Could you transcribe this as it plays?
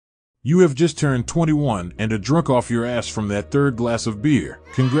You have just turned 21 and are drunk off your ass from that third glass of beer.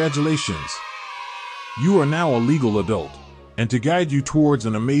 Congratulations. You are now a legal adult. And to guide you towards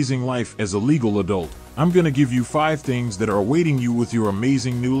an amazing life as a legal adult, I'm gonna give you 5 things that are awaiting you with your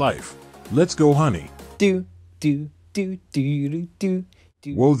amazing new life. Let's go, honey.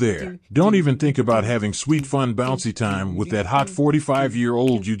 Whoa there. Don't even think about having sweet fun bouncy time with that hot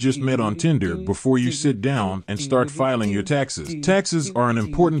 45-year-old you just met on Tinder before you sit down and start filing your taxes. Taxes are an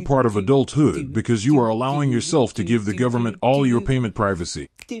important part of adulthood because you are allowing yourself to give the government all your payment privacy.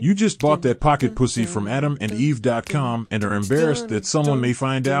 You just bought that pocket pussy from AdamandEve.com and are embarrassed that someone may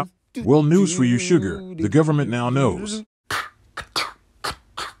find out? Well, news for you, sugar. The government now knows.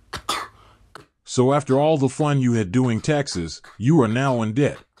 So after all the fun you had doing taxes, you are now in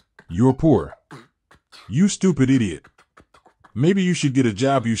debt. You're poor. You stupid idiot. Maybe you should get a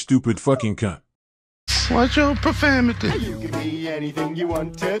job, you stupid fucking cunt. What's your profanity? You give me anything you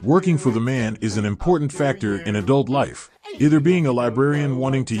wanted. Working for the man is an important factor in adult life. Either being a librarian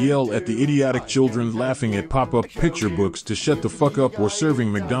wanting to yell at the idiotic children laughing at pop-up picture books to shut the fuck up, or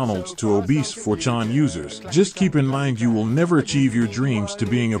serving McDonald's to obese 4chan users. Just keep in mind you will never achieve your dreams to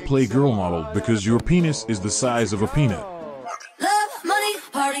being a Playgirl model because your penis is the size of a peanut. Love, money,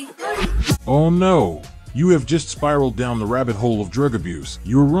 party. Oh no! You have just spiraled down the rabbit hole of drug abuse.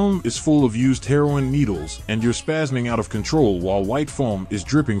 Your room is full of used heroin needles and you're spasming out of control while white foam is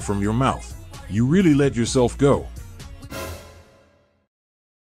dripping from your mouth. You really let yourself go.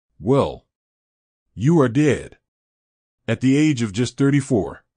 Well, you are dead. At the age of just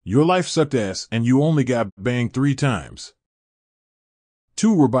 34, your life sucked ass and you only got banged 3 times.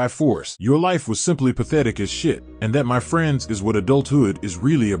 2 were by force. Your life was simply pathetic as shit. And that, my friends, is what adulthood is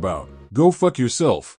really about. Go fuck yourself.